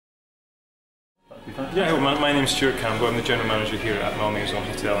Yeah, well, my name's Stewart Campbell. I'm the General Manager here at Malmaison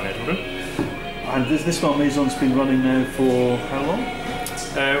Hotel in Edinburgh. And this Malmaison's been running now for how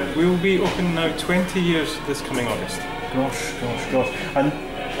long? We'll be open now 20 years this coming August. Gosh. And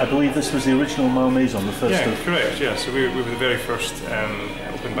I believe this was the original Malmaison, the first of... Correct, yeah. So we were the very first,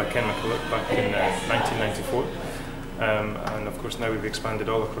 opened by Ken McCulloch back in 1994. And of course now we've expanded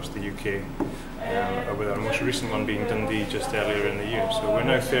all across the UK, with our most recent one being Dundee just earlier in the year. So we're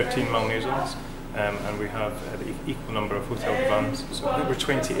now 13 Malmaisons, and we have the equal number of hotel brands. So I think we're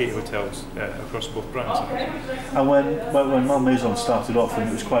 28 hotels across both brands. And when Malmaison started off, and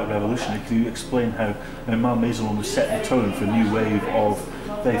it was quite revolutionary, can you explain how Malmaison was setting the tone for a new wave of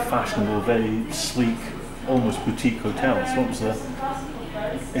very fashionable, very sleek, almost boutique hotels? What was the...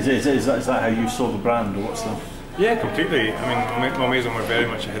 Is that how you saw the brand, or what's the... Yeah, completely. I mean, Malmaison were very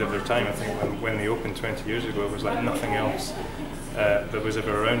much ahead of their time. I think when they opened 20 years ago, it was like nothing else that was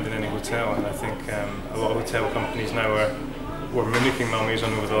ever around in any hotel. And I think a lot of hotel companies now were mimicking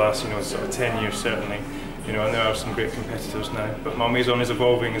Malmaison over the last, sort of 10 years certainly. And there are some great competitors now. But Malmaison is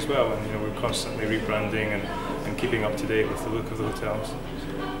evolving as well, and we're constantly rebranding and keeping up to date with the look of the hotels.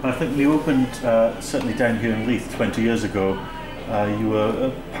 And I think when you opened, certainly down here in Leith 20 years ago, you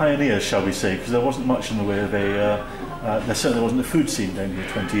were pioneers, shall we say, because there wasn't much in the way of there certainly wasn't a food scene down here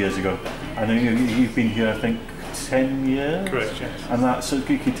 20 years ago. I know you've been here, I think, 10 years? Correct, yes. And so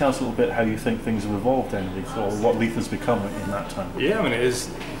can you tell us a little bit how you think things have evolved down Leith, or what Leith has become in that time? Yeah, I mean, it is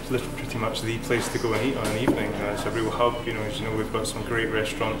literally pretty much the place to go and eat on an evening. It's a real hub, as you know, we've got some great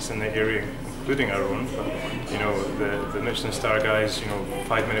restaurants in the area, including our own, but the Michelin star guys,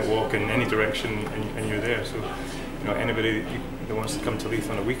 5-minute walk in any direction and you're there. So anybody that wants to come to Leith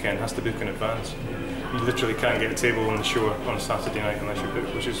on a weekend has to book in advance. You literally can't get a table on the shore on a Saturday night unless you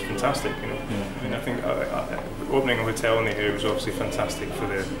book, which is fantastic. Yeah. I mean, I think opening a hotel in the area was obviously fantastic for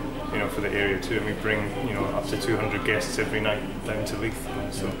the for the area too. And we bring up to 200 guests every night down to Leith,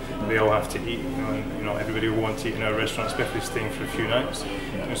 so they all have to eat. And everybody will want to eat in our restaurant, especially staying for a few nights.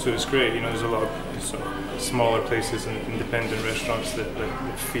 So it's great. There's a lot of sort of smaller places and independent restaurants that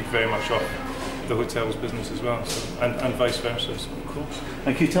feed very much off the hotel's business as well, and vice versa. So. Of course.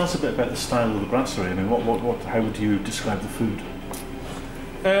 And can you tell us a bit about the style of the brasserie? I mean, how would you describe the food?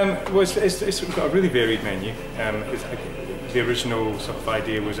 Well, it's got a really varied menu. The original sort of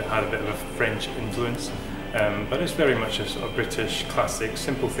idea was it had a bit of a French influence, but it's very much a sort of British classic,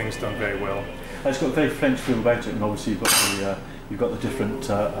 simple things done very well. It's got a very French feel about it, and obviously you've got the different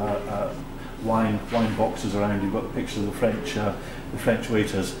wine boxes around. You've got the pictures of the French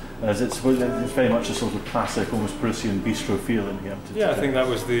waiters. As it's very much a sort of classic, almost Parisian bistro feel in here. I think that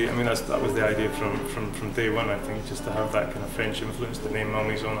was the idea from day one. I think just to have that kind of French influence. The name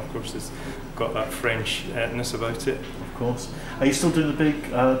Malmaison, of course, has got that Frenchness about it. Of course. Are you still doing the big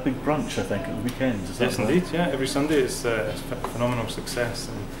brunch? I think at the weekends. Yes, indeed. Yeah, every Sunday it's a phenomenal success.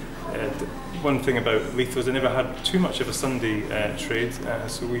 And one thing about Leith was they never had too much of a Sunday trade,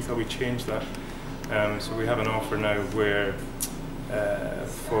 so we thought we'd change that. So we have an offer now where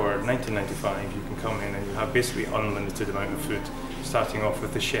for $19.95 you can come in and you have basically unlimited amount of food, starting off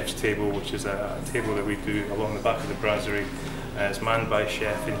with the chef's table, which is a table that we do along the back of the brasserie. It's manned by a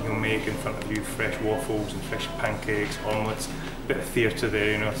chef, and he'll make in front of you fresh waffles and fresh pancakes, omelettes, a bit of theatre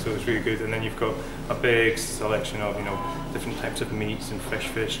there, so it's really good. And then you've got a big selection of different types of meats and fresh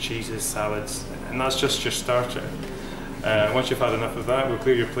fish, cheeses, salads, and that's just your starter. Once you've had enough of that, we'll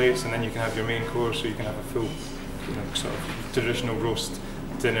clear your plates, and then you can have your main course, so you can have a full sort of traditional roast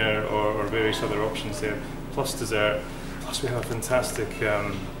dinner or various other options there, plus dessert. Plus we have a fantastic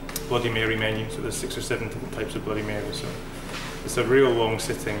Bloody Mary menu, so there's 6 or 7 different types of Bloody Mary. So it's a real long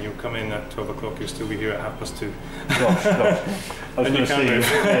sitting. You'll come in at 12 o'clock, you'll still be here at 2:30. Gosh. I was going to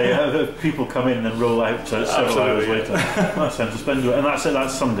say, people come in and roll out several hours later. That's time to spend it. And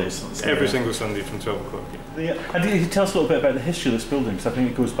that's Sundays. Every single Sunday from 12 o'clock. Yeah. And can you tell us a little bit about the history of this building? Because I think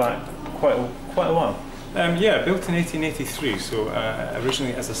it goes back quite a while. Built in 1883, so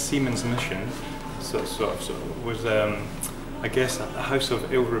originally as a seaman's mission, so was I guess a house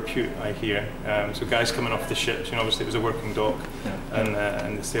of ill repute, I hear. So guys coming off the ships, obviously it was a working dock,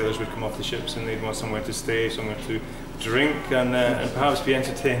 and the sailors would come off the ships and they'd want somewhere to stay, somewhere to drink, and perhaps be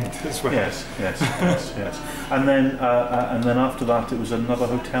entertained as well. Yes. And then after that, it was another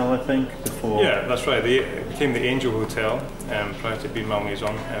hotel, I think. Before. Yeah, that's right. It became the Angel Hotel prior to being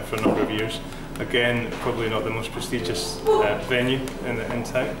Malmaison for a number of years. Again, probably not the most prestigious venue in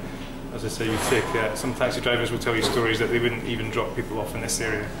town. As I say, you take some taxi drivers will tell you stories that they wouldn't even drop people off in this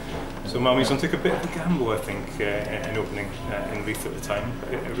area. So Malmaison took a bit of a gamble, I think, in opening in Leith at the time.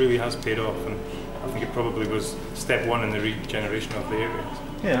 But it really has paid off, and I think it probably was step one in the regeneration of the area.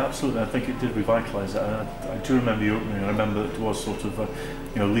 Yeah, absolutely. I think it did revitalise it. I do remember the opening. I remember it was sort of,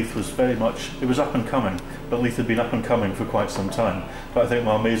 Leith was very much, it was up and coming, but Leith had been up and coming for quite some time. But I think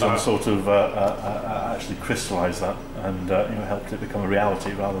Malmaison sort of actually crystallised that and helped it become a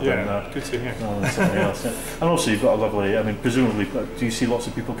reality rather than good to hear. Rather than something else. Yeah. And also you've got a lovely, I mean, presumably, do you see lots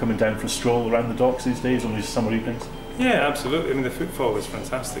of people coming down for a stroll around the docks these days on these summer evenings? Yeah, absolutely. I mean, the footfall is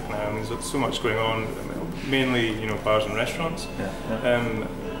fantastic now. I mean, there's so much going on. I mean, mainly, bars and restaurants.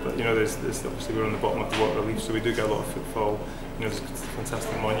 But there's obviously we're on the bottom of the water Leith, so we do get a lot of footfall. There's a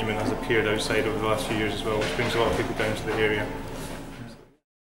fantastic monument has appeared outside over the last few years as well, which brings a lot of people down to the area.